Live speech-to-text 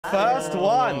First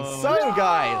one. So,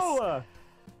 guys.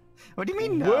 What do you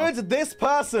mean? No? Would this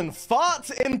person fart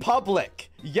in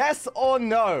public? Yes or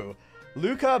no?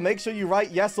 Luca, make sure you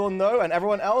write yes or no, and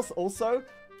everyone else also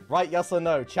write yes or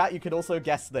no. Chat, you could also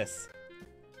guess this.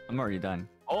 I'm already done.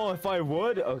 Oh, if I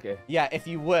would? Okay. Yeah, if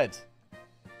you would.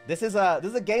 This is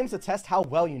a game to test how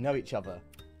well you know each other.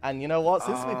 And you know what?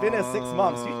 Since we've been here 6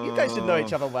 months, you guys should know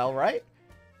each other well, right?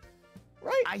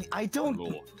 Right? I don't.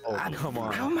 Come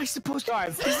on. How am I supposed to?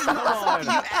 Guys, come on. You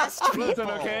asked people. Listen,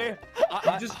 okay?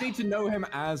 I just need to know him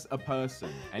as a person.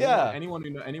 Anyone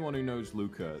who knows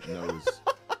Luca knows.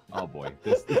 Oh boy,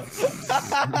 this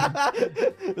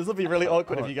will be really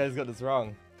awkward if you guys got this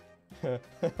wrong.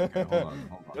 Okay, hold on.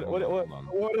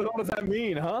 What does that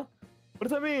mean, huh? What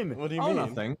does that mean? What do you Oh, mean?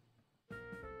 nothing.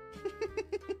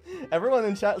 Everyone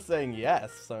in chat saying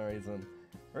yes for some reason.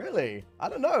 Really? I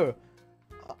don't know.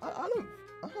 I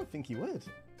don't think he would.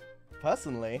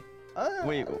 Personally.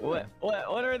 Wait,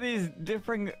 what are these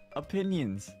differing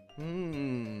opinions?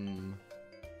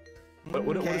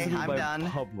 What does it mean by done.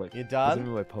 public? You're What does it done?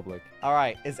 mean by public?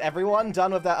 Alright, is everyone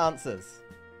done with their answers?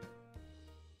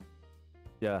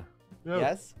 Yeah.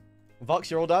 Yes? Vox,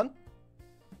 you're all done?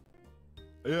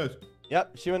 Yes.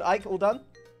 Yep, Shu and Ike all done?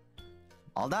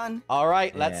 All done.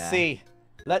 Alright, let's see.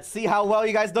 Let's see how well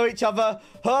you guys know each other.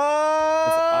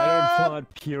 Iron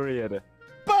font, period.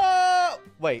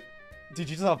 Wait, did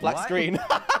you just have a black screen?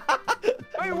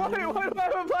 Wait, why do I have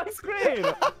a black screen?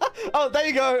 Oh, there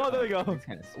you go. Oh, there we go.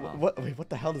 Wait, what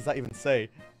the hell does that even say?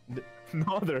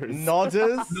 Nodders.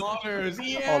 Nodders? Nodders,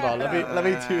 yeah. Hold on, let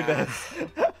me do this.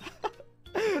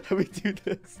 Let me do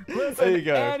this. Listen, there you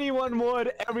go. Anyone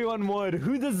would, everyone would.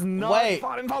 Who does not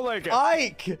fart in public?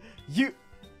 Ike, you.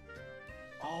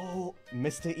 Oh,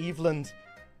 Mysta Eveland,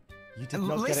 you did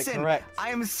not get it correct. I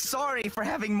am sorry for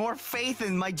having more faith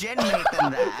in my gen mate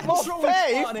than that. More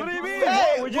faith? What do you mean?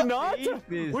 Faith? Would you not?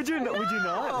 Would you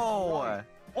not? No.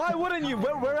 Why wouldn't you?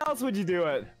 Where else would you do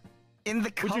it? In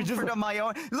the comfort of my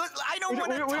own. Look, I don't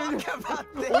want to talk about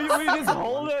this. Will you just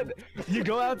hold it? You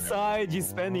go outside, you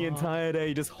spend the entire day,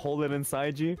 you just hold it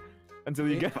inside you until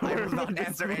you get. I will not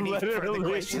answer any further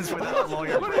questions without a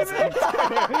lawyer. What do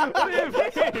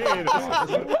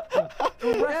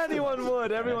you mean? Anyone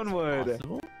would. Everyone would.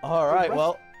 All right,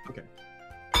 well. Okay.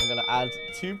 I'm gonna add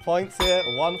 2 points here,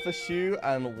 1 for Shu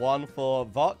and 1 for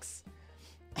Vox.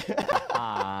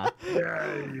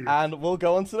 And we'll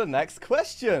go on to the next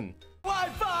question.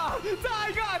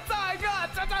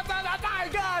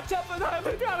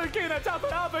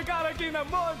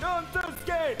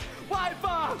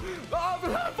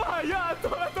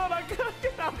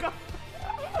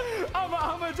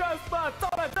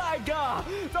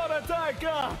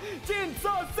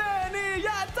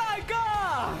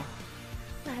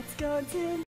 Let's go to